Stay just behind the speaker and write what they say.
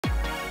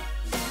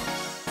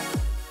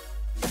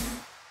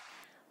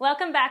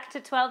Welcome back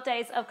to 12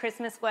 days of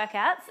Christmas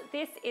workouts.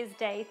 This is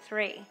day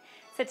 3.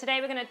 So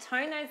today we're going to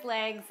tone those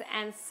legs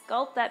and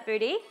sculpt that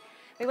booty.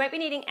 We won't be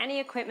needing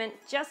any equipment,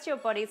 just your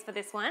bodies for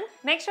this one.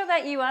 Make sure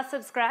that you are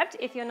subscribed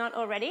if you're not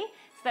already,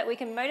 so that we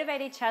can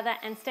motivate each other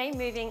and stay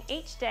moving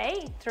each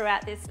day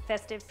throughout this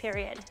festive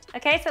period.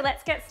 Okay, so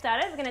let's get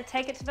started. We're going to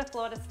take it to the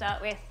floor to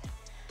start with.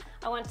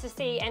 I want to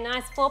see a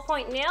nice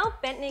 4-point kneel,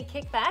 bent knee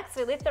kickback.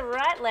 So we lift the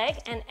right leg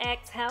and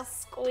exhale,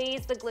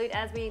 squeeze the glute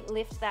as we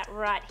lift that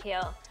right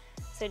heel.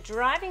 So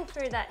driving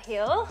through that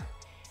heel,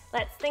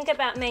 let's think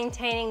about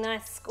maintaining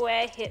nice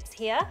square hips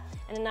here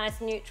and a nice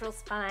neutral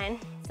spine.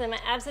 So my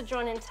abs are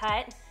drawn in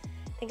tight.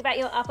 Think about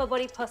your upper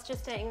body posture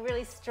staying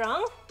really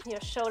strong, your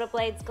shoulder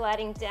blades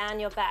gliding down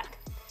your back.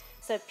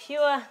 So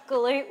pure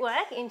glute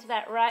work into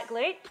that right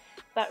glute,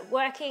 but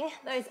working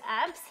those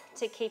abs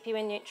to keep you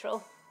in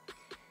neutral.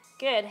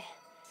 Good.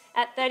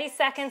 At 30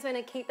 seconds, we're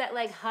going to keep that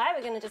leg high.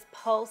 We're going to just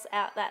pulse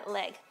out that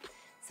leg.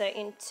 So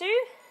in 2,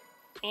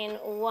 in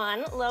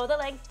 1, lower the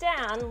leg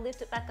down,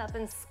 lift it back up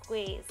and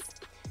squeeze.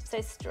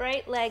 So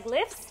straight leg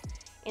lifts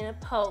in a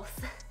pulse.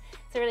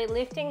 So really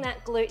lifting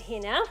that glute here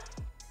now,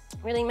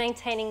 really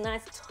maintaining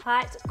nice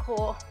tight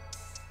core.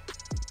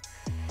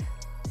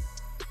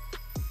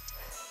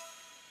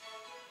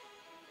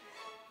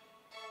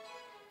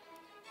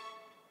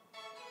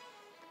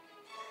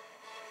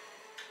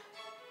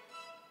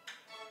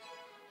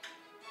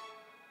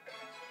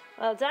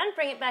 Well done,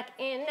 bring it back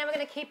in. Now we're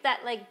going to keep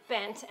that leg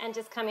bent and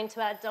just come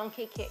into our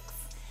donkey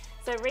kicks.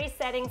 So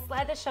resetting,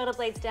 slide the shoulder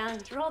blades down,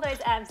 draw those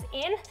abs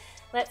in.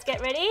 Let's get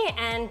ready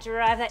and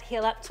drive that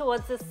heel up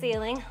towards the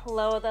ceiling,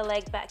 lower the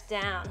leg back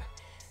down.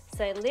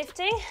 So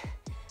lifting,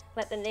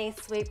 let the knees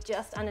sweep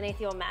just underneath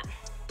your mat.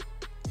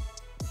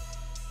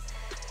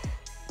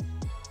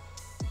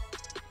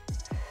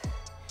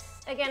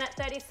 Again at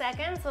 30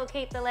 seconds, we'll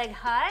keep the leg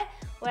high,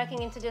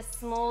 working into just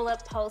smaller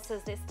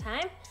pulses this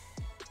time.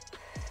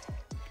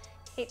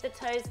 Keep the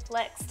toes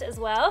flexed as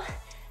well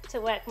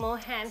to work more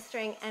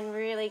hamstring and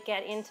really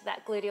get into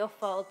that gluteal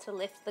fold to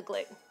lift the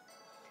glute.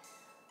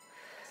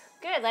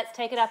 Good, let's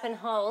take it up and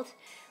hold.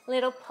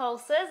 Little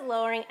pulses,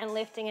 lowering and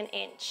lifting an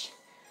inch.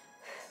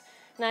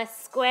 Nice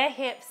square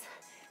hips,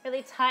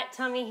 really tight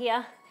tummy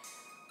here.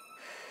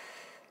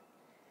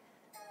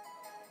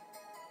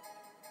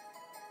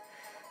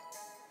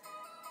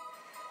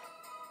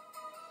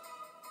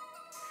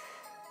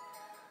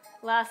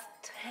 Last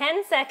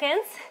 10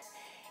 seconds.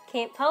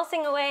 Keep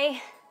pulsing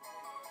away.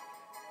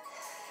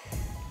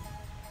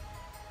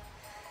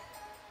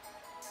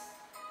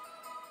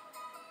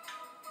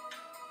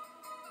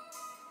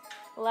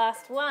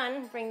 Last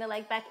one, bring the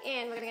leg back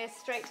in. We're gonna go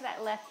straight to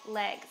that left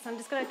leg. So I'm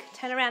just gonna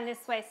turn around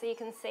this way so you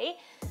can see.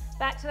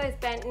 Back to those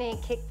bent knee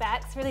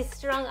kickbacks, really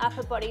strong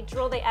upper body.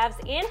 Draw the abs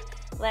in.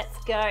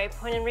 Let's go.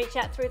 Point and reach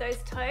out through those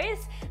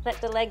toes.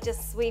 Let the leg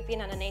just sweep in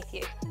underneath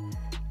you.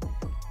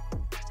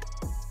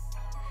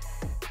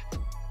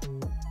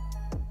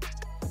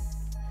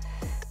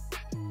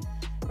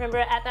 Remember,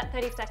 at that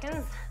 30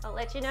 seconds, I'll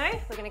let you know,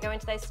 we're going to go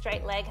into those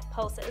straight leg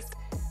pulses.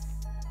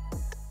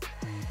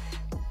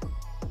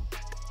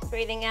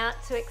 Breathing out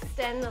to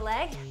extend the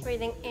leg,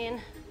 breathing in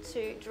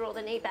to draw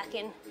the knee back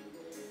in.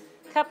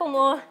 Couple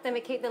more, then we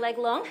keep the leg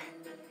long.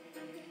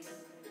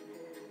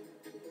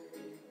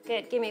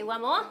 Good, give me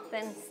one more,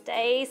 then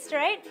stay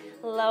straight,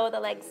 lower the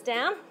legs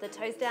down, the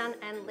toes down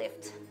and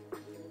lift.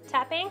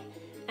 Tapping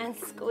and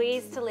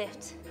squeeze to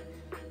lift.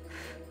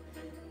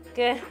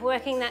 Good,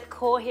 working that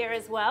core here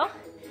as well.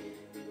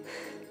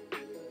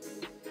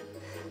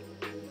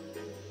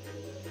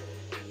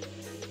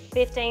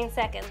 "15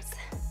 seconds.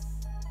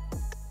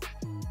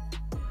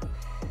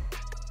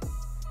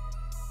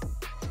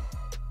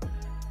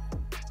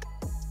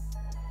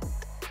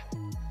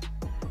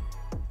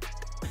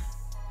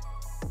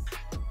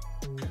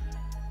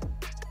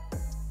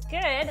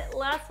 Good,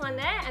 last one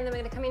there, and then we're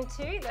going to come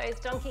into those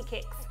donkey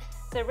kicks.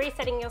 So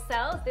resetting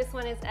yourselves, this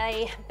one is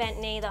a bent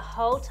knee the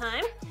whole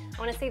time. I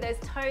want to see those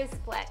toes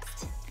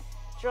flexed.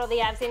 Draw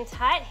the abs in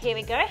tight, here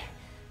we go.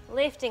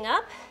 Lifting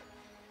up.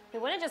 We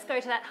want to just go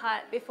to that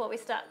height before we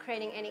start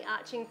creating any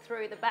arching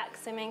through the back,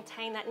 so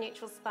maintain that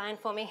neutral spine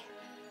for me.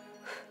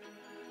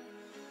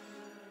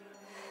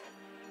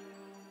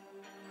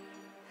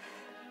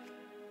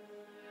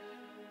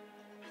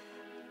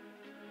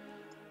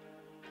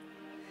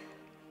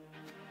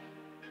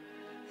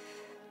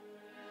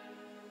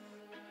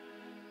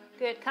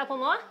 Good, couple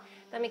more.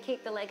 Let me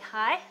keep the leg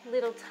high,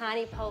 little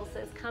tiny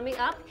pulses coming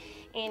up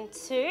in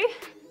 2,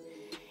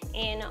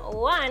 in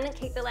 1,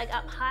 keep the leg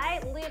up high,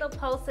 little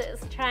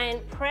pulses. Try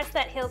and press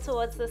that heel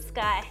towards the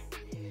sky.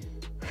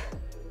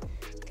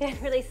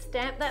 Good, really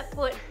stamp that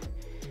foot.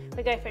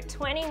 We go for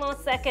 20 more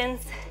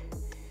seconds.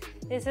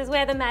 This is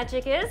where the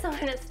magic is,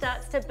 when it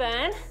starts to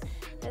burn.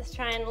 Let's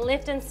try and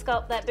lift and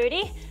sculpt that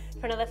booty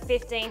for another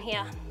 15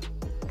 here.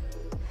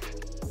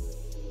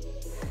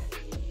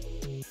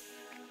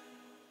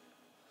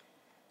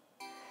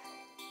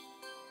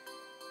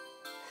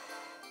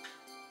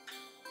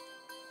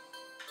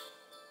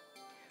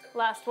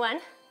 Last one,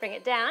 bring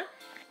it down.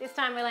 This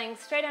time we're laying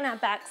straight on our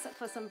backs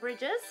for some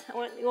bridges. I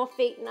want your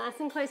feet nice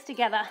and close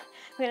together.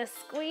 We're gonna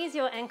squeeze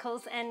your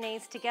ankles and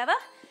knees together.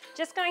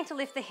 Just going to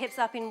lift the hips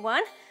up in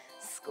one,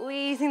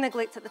 squeezing the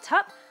glutes at the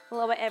top,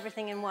 lower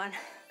everything in one.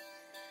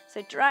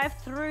 So drive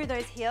through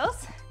those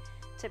heels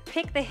to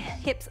pick the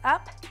hips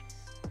up.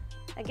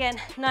 Again,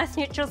 nice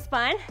neutral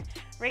spine.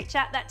 Reach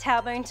out that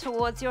tailbone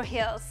towards your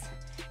heels.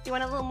 If you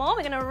want a little more,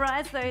 we're gonna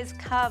rise those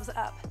calves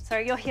up.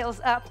 Sorry, your heels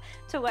up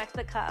to work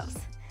the calves.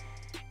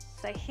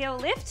 So heel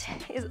lift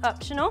is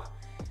optional.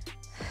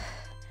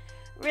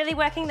 Really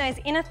working those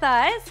inner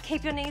thighs.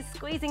 Keep your knees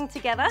squeezing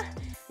together.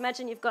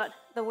 Imagine you've got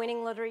the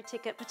winning lottery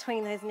ticket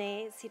between those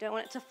knees. You don't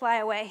want it to fly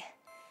away.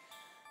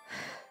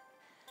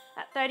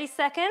 At 30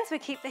 seconds, we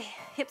keep the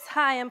hips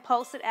high and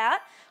pulse it out.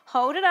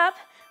 Hold it up,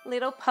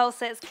 little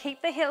pulses.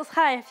 Keep the heels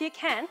high if you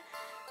can.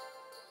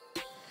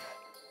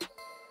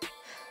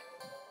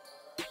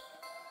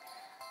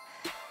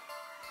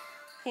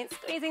 Keep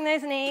squeezing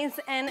those knees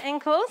and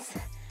ankles.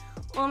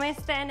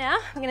 Almost there now.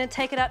 We're going to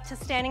take it up to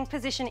standing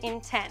position in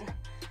 10.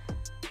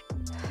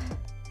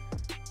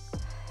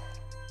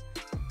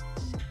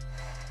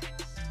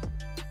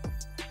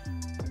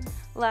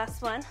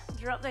 Last one.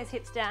 Drop those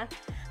hips down.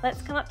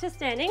 Let's come up to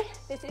standing.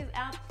 This is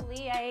our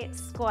plie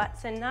squat.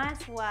 So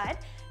nice wide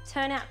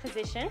turnout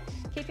position.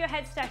 Keep your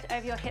head stacked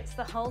over your hips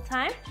the whole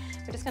time.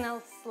 We're just going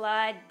to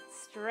slide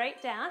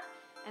straight down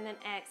and then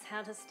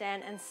exhale to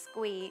stand and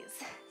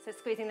squeeze. So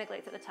squeezing the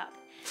glutes at the top.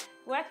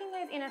 Working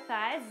those inner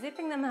thighs,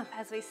 zipping them up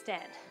as we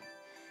stand.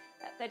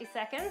 At 30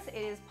 seconds, it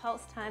is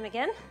pulse time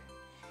again.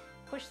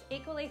 Push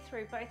equally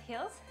through both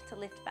heels to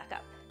lift back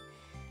up.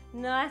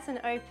 Nice and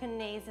open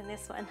knees in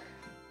this one.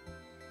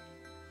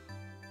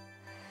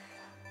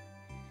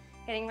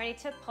 Getting ready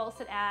to pulse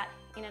it out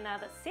in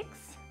another 6.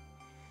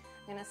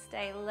 I'm gonna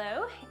stay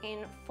low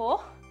in 4,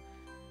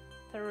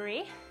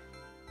 3,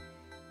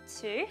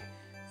 2,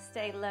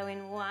 stay low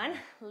in 1,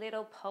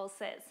 little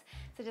pulses.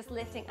 So just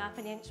lifting up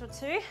an inch or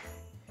 2.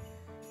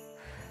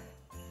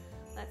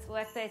 Let's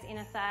work those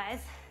inner thighs,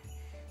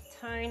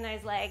 tone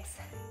those legs.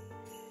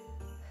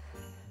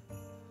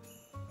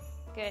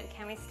 Good,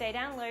 can we stay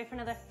down low for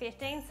another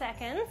 15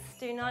 seconds?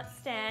 Do not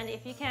stand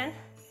if you can.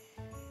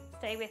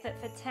 Stay with it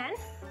for 10.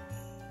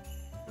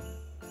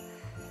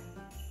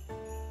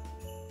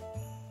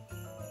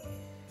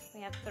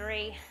 We have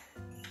 3,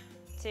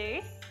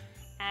 2,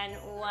 and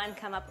 1.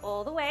 Come up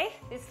all the way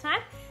this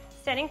time.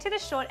 Standing to the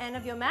short end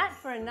of your mat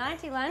for a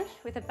 90 lunge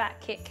with a back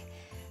kick.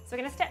 So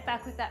we're gonna step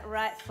back with that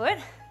right foot,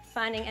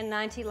 finding a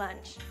 90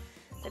 lunge.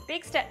 So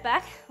big step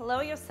back,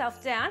 lower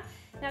yourself down.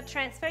 Now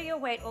transfer your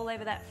weight all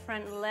over that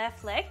front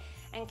left leg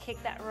and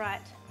kick that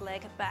right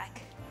leg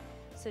back.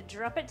 So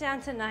drop it down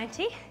to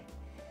 90.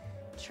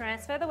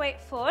 Transfer the weight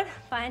forward,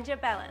 find your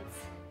balance.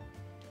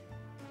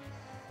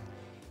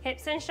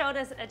 Hips and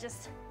shoulders are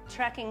just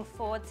tracking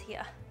forwards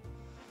here.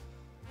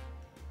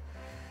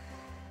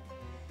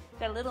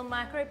 Got a little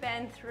micro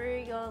bend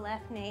through your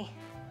left knee.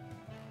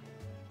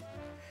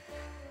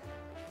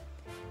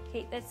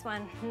 Keep this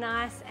one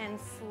nice and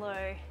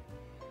slow.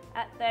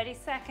 At 30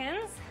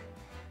 seconds,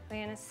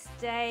 we're gonna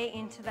stay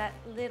into that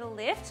little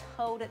lift,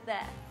 hold it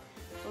there.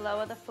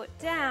 Lower the foot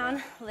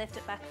down, lift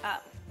it back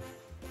up.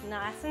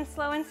 Nice and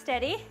slow and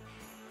steady.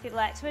 If you'd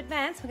like to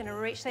advance, we're gonna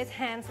reach those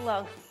hands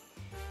long.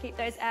 Keep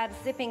those abs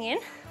zipping in.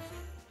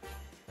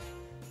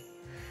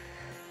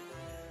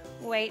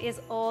 Weight is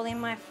all in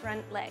my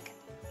front leg.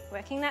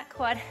 Working that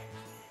quad,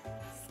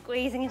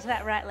 squeezing into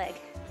that right leg.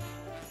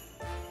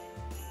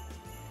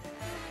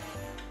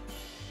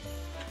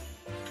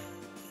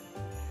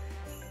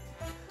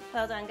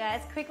 Well done,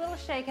 guys. Quick little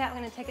shake out. We're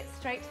going to take it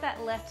straight to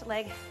that left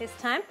leg this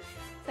time.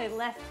 So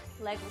left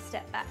leg will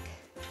step back.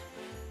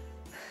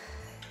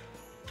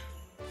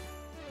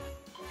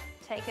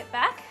 Take it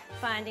back,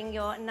 finding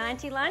your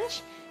 90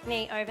 lunge,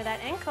 knee over that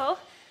ankle.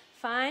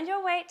 Find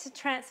your weight to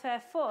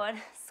transfer forward,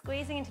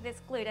 squeezing into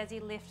this glute as you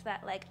lift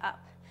that leg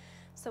up.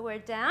 So we're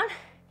down,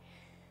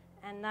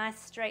 and nice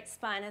straight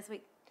spine as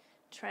we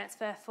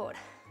transfer forward.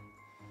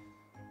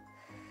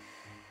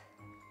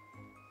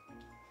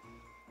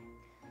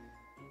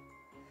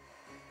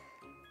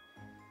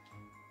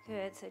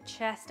 Good, so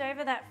chest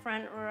over that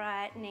front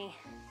right knee.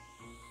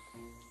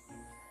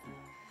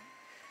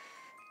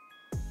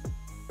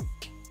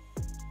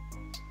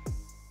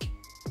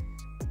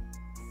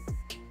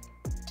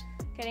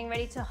 Getting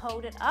ready to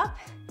hold it up.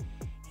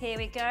 Here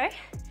we go.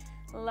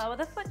 Lower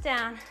the foot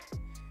down,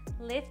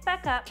 lift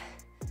back up,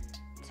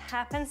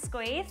 tap and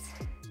squeeze.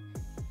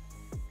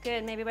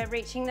 Good, maybe we're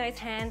reaching those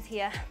hands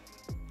here.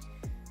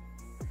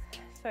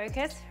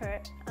 Focus for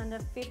under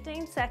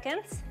 15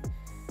 seconds.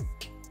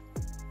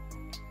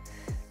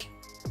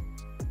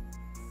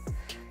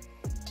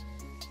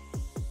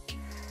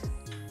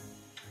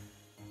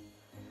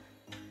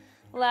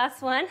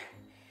 Last one,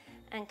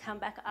 and come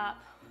back up.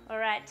 All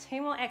right,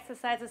 2 more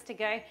exercises to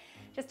go.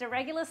 Just a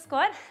regular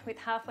squat with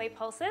halfway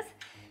pulses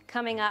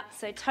coming up.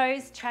 So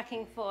toes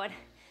tracking forward,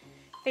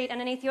 feet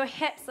underneath your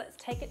hips. Let's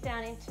take it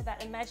down into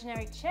that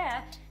imaginary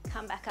chair.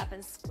 Come back up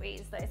and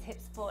squeeze those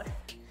hips forward.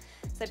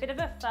 So a bit of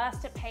a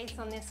faster pace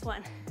on this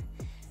one.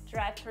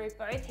 Drive through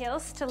both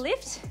heels to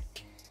lift.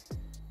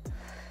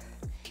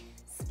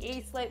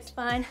 Ski slope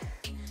spine.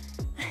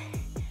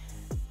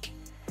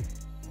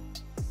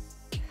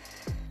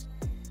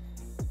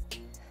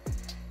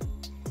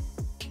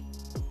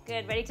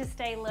 Good, ready to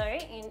stay low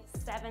in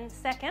 7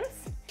 seconds.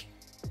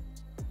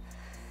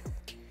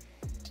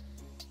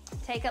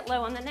 Take it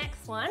low on the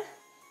next one.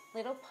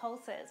 Little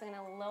pulses. We're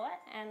gonna lower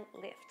and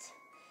lift.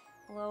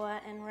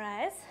 Lower and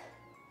rise.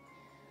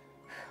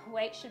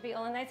 Weight should be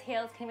all on those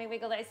heels. Can we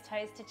wiggle those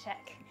toes to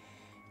check?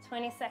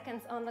 20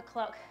 seconds on the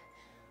clock.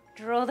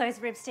 Draw those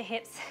ribs to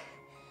hips.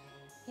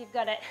 You've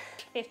got it.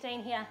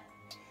 15 here.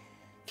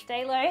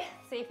 Stay low.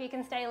 See if you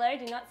can stay low.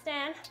 Do not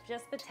stand.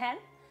 Just for 10.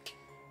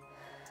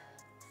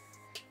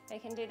 We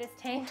can do this,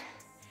 team.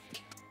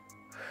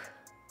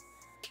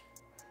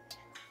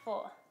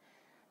 4,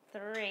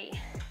 3,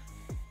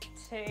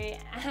 2,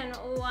 and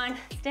 1.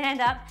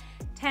 Stand up.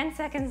 10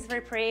 seconds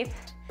reprieve.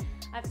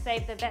 I've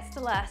saved the best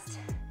to last.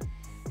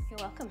 You're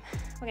welcome.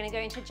 We're going to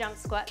go into jump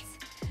squats.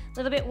 A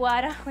little bit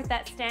wider with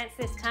that stance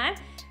this time.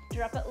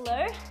 Drop it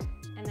low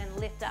and then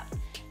lift up.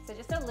 So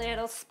just a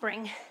little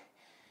spring.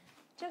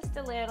 Just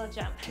a little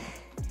jump.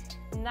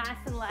 Nice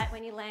and light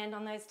when you land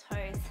on those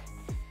toes.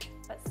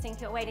 But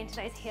sink your weight into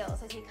those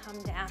heels as you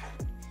come down.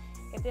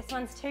 If this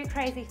one's too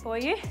crazy for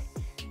you,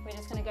 we're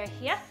just going to go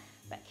here,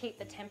 but keep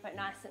the tempo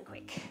nice and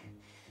quick.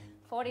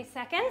 40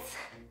 seconds.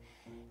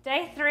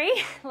 Day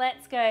 3,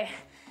 let's go.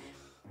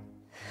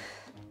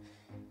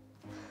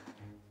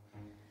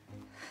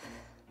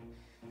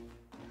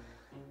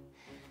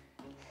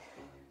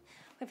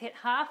 We've hit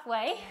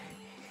halfway.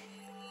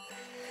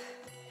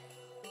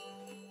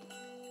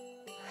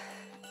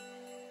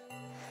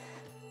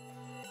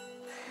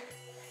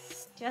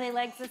 Jelly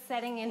legs are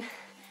setting in.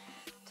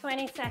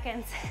 20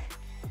 seconds.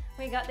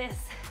 We got this.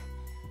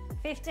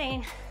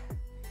 15.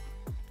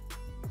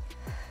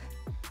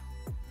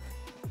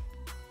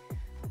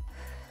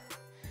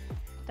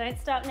 Don't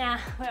stop now.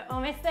 We're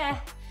almost there.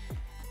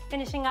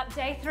 Finishing up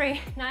day 3,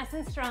 nice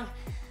and strong.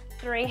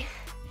 3,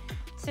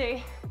 2,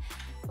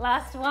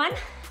 last one.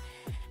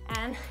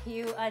 And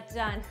you are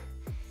done.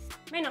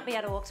 May not be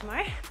able to walk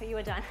tomorrow, but you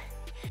are done.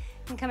 You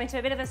can come into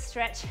a bit of a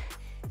stretch.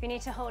 If you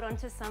need to hold on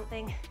to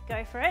something,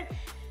 go for it.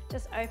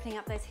 Just opening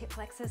up those hip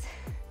flexors,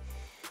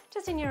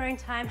 just in your own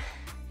time.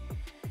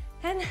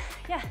 And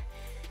yeah,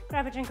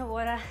 grab a drink of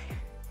water.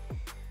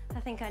 I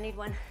think I need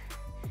one.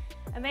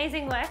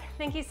 Amazing work.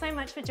 Thank you so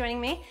much for joining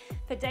me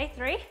for day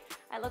 3.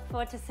 I look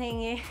forward to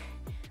seeing you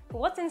for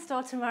what's in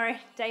store tomorrow,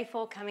 day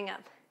 4 coming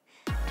up.